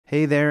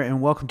Hey there,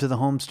 and welcome to the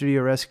Home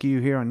Studio Rescue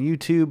here on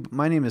YouTube.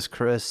 My name is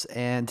Chris,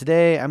 and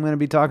today I'm going to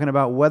be talking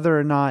about whether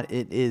or not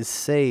it is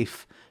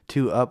safe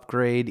to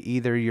upgrade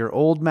either your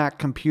old Mac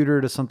computer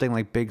to something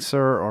like Big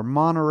Sur or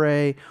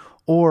Monterey,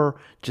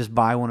 or just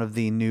buy one of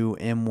the new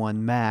M1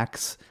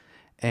 Macs.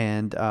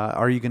 And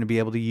are you going to be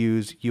able to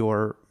use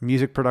your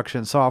music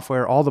production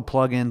software, all the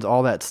plugins,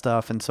 all that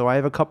stuff? And so I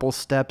have a couple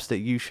steps that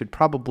you should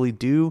probably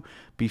do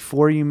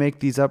before you make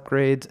these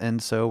upgrades,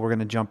 and so we're going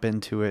to jump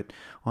into it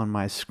on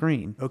my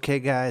screen. Okay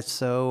guys,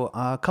 so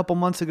a couple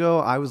months ago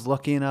I was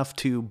lucky enough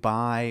to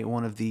buy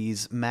one of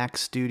these Mac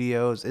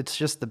Studios. It's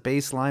just the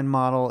baseline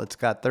model. It's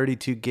got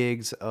 32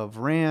 gigs of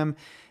RAM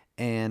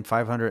and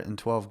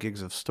 512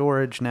 gigs of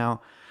storage. Now,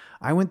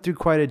 I went through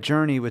quite a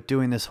journey with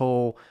doing this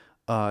whole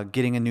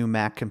getting a new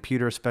Mac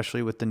computer,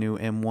 especially with the new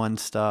M1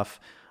 stuff,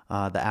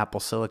 the Apple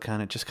Silicon.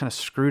 It just kind of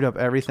screwed up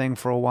everything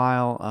for a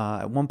while.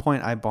 At one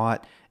point I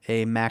bought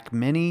a Mac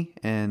Mini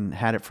and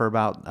had it for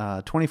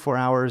about 24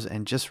 hours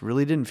and just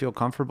really didn't feel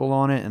comfortable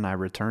on it, and I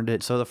returned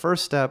it. So the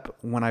first step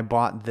when I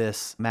bought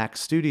this Mac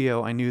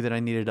Studio, I knew that I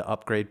needed to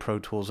upgrade Pro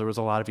Tools. There was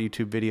a lot of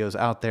YouTube videos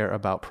out there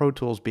about Pro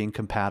Tools being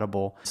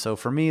compatible. So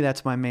for me,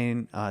 that's my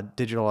main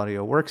digital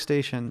audio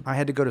workstation. I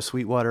had to go to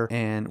Sweetwater,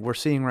 and we're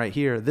seeing right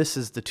here, this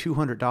is the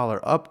 $200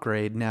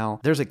 upgrade. Now,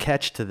 there's a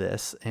catch to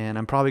this, and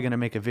I'm probably going to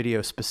make a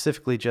video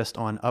specifically just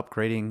on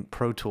upgrading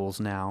Pro Tools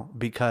now,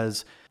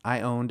 because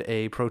I owned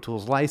a Pro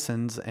Tools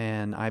license,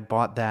 and I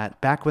bought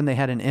that back when they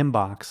had an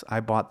inbox.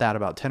 I bought that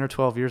about 10 or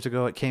 12 years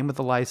ago. It came with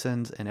the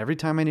license, and every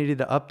time I needed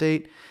to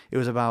update, it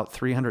was about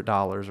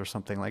 $300 or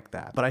something like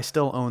that. But I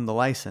still owned the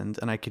license,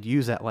 and I could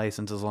use that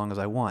license as long as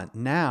I want.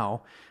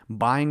 Now,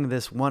 buying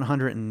this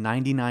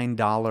 $199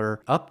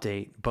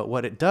 update, but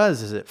what it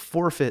does is it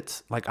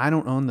forfeits, like, I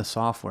don't own the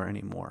software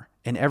anymore.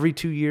 And every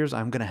 2 years,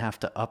 I'm going to have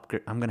to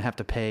upgrade. I'm going to have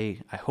to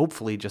pay,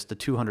 hopefully, just a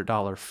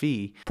 $200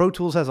 fee. Pro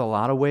Tools has a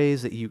lot of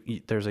ways that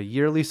there's a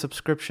yearly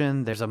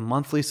subscription, there's a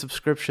monthly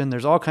subscription,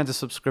 there's all kinds of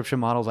subscription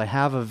models. I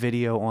have a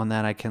video on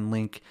that I can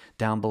link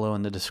down below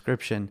in the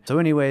description. So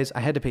anyways,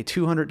 I had to pay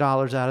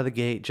 $200 out of the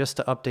gate just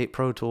to update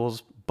Pro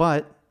Tools,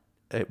 but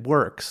it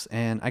works.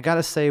 And I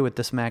gotta say, with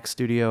this Mac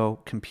Studio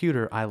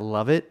computer, I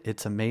love it.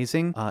 It's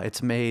amazing.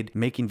 It's made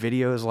making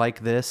videos like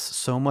this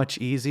so much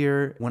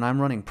easier. When I'm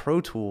running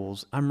Pro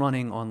Tools, I'm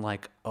running on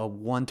like a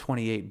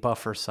 128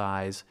 buffer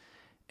size,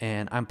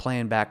 and I'm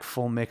playing back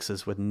full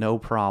mixes with no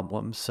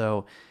problem.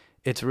 So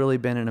it's really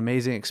been an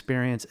amazing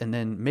experience. And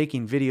then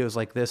making videos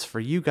like this for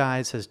you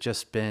guys has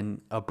just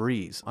been a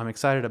breeze. I'm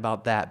excited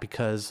about that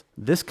because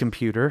this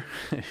computer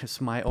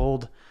is my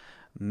old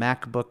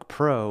MacBook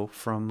Pro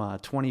from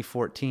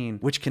 2014,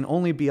 which can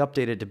only be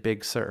updated to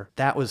Big Sur.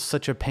 That was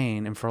such a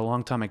pain, and for a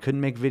long time I couldn't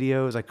make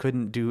videos, I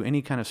couldn't do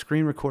any kind of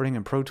screen recording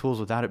in Pro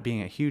Tools without it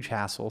being a huge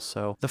hassle.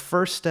 So the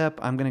first step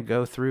I'm going to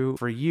go through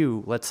for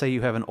you, let's say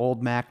you have an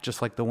old Mac just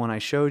like the one I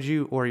showed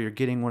you, or you're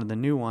getting one of the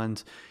new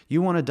ones,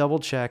 you want to double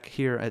check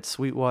here at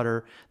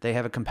Sweetwater. They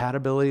have a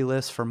compatibility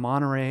list for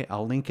Monterey.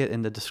 I'll link it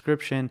in the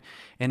description,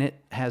 and it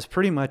has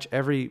pretty much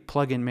every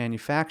plugin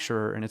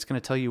manufacturer, and it's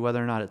going to tell you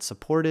whether or not it's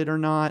supported or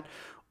not,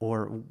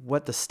 or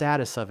what the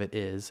status of it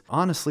is.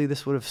 Honestly,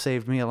 this would have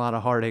saved me a lot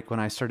of heartache when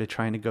I started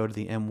trying to go to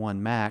the M1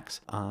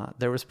 Macs.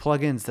 There was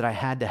plugins that I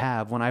had to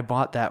have. When I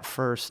bought that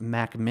first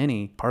Mac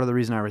Mini, part of the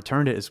reason I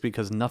returned it is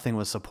because nothing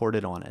was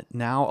supported on it.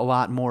 Now a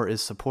lot more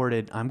is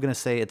supported. I'm gonna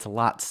say it's a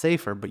lot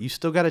safer, but you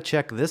still gotta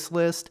check this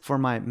list. For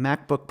my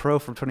MacBook Pro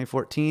from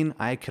 2014,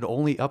 I could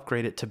only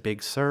upgrade it to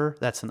Big Sur.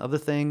 That's another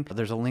thing.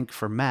 There's a link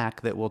for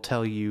Mac that will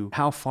tell you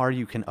how far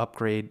you can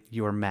upgrade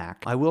your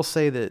Mac. I will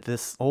say that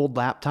this old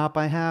laptop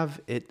I have,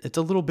 it's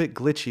a little bit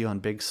glitchy on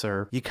Big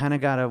Sur. You kind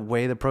of got to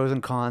weigh the pros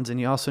and cons, and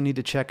you also need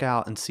to check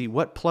out and see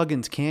what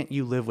plugins can't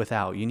you live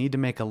without. You need to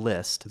make a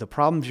list. The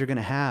problems you're going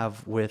to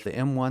have with the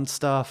M1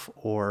 stuff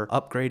or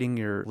upgrading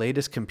your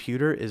latest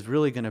computer is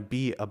really going to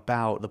be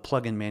about the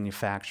plugin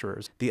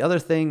manufacturers. The other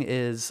thing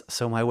is,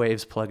 so my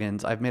Waves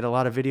plugins, I've made a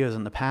lot of videos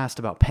in the past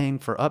about paying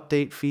for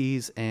update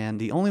fees, and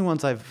the only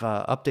ones I've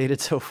updated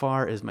so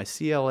far is my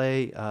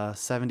CLA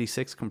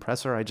 76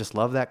 compressor. I just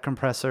love that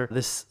compressor.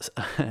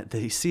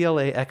 The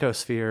CLA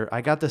Echosphere,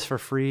 I got this for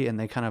free, and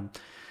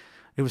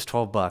it was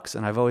 12 bucks,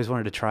 and I've always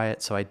wanted to try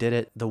it, so I did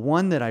it. The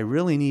one that I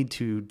really need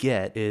to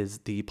get is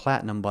the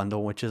Platinum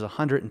Bundle, which is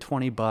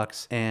 120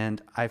 bucks,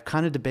 and I've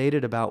kind of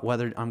debated about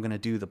whether I'm going to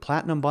do the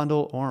Platinum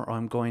Bundle or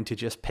I'm going to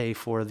just pay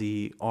for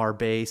the R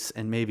bass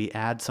and maybe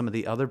add some of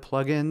the other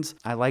plugins.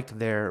 I liked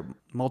their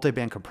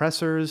multi-band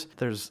compressors.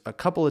 There's a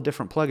couple of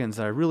different plugins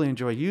that I really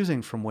enjoy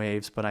using from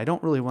Waves, but I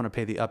don't really want to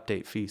pay the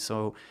update fee.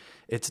 So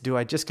it's, do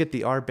I just get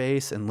the R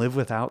bass and live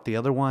without the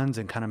other ones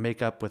and kind of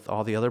make up with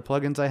all the other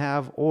plugins I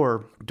have?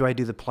 Or do I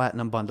do the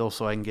Platinum Bundle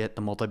so I can get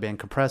the multi-band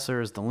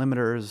compressors, the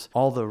limiters,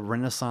 all the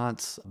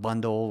Renaissance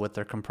bundle with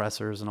their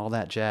compressors and all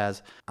that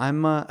jazz?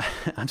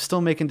 I'm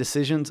still making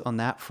decisions on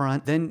that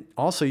front. Then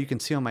also, you can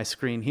see on my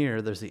screen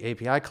here, there's the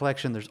API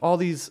collection. There's all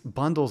these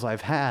bundles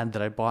I've had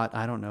that I bought,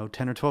 I don't know,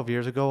 10 or 12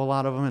 years ago, a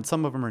lot of them, and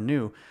some of them are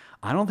new.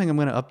 I don't think I'm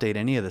going to update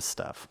any of this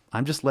stuff.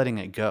 I'm just letting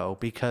it go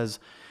because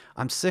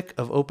I'm sick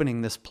of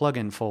opening this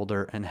plugin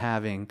folder and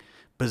having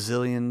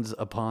bazillions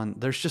upon,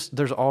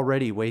 there's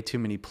already way too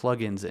many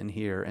plugins in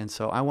here. And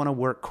so I want to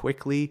work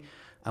quickly.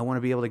 I want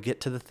to be able to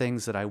get to the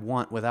things that I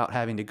want without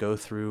having to go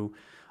through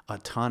a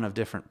ton of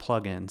different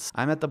plugins.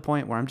 I'm at the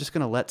point where I'm just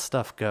going to let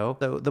stuff go.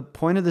 So the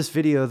point of this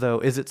video though,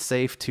 is it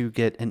safe to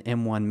get an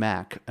M1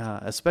 Mac?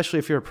 Especially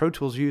if you're a Pro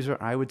Tools user,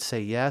 I would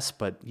say yes,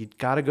 but you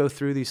got to go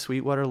through these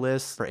Sweetwater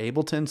lists. For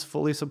Ableton's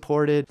fully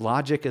supported.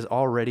 Logic is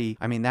already,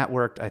 I mean, that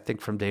worked I think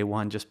from day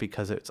one just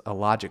because it's a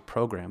Logic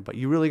program, but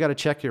you really got to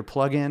check your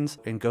plugins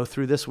and go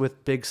through this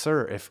with Big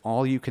Sur. If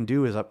all you can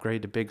do is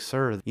upgrade to Big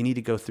Sur, you need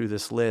to go through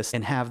this list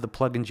and have the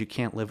plugins you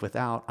can't live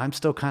without. I'm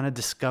still kind of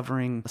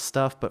discovering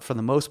stuff, but for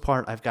the most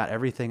part, I've got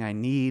everything I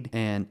need,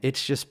 and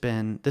it's just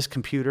been this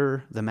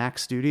computer, the Mac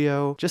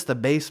Studio, just the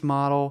base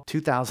model,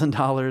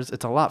 $2,000.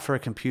 It's a lot for a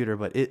computer,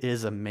 but it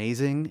is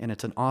amazing and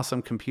it's an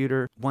awesome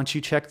computer. Once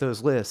you check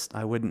those lists,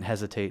 I wouldn't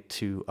hesitate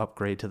to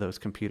upgrade to those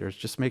computers.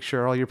 Just make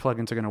sure all your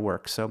plugins are going to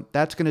work. So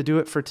that's going to do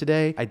it for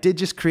today. I did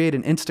just create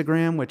an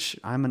Instagram, which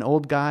I'm an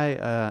old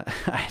guy.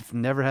 I've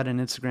never had an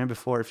Instagram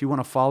before. If you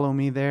want to follow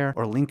me there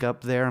or link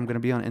up there, I'm going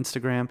to be on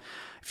Instagram.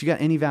 If you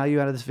got any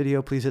value out of this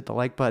video, please hit the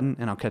like button,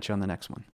 and I'll catch you on the next one.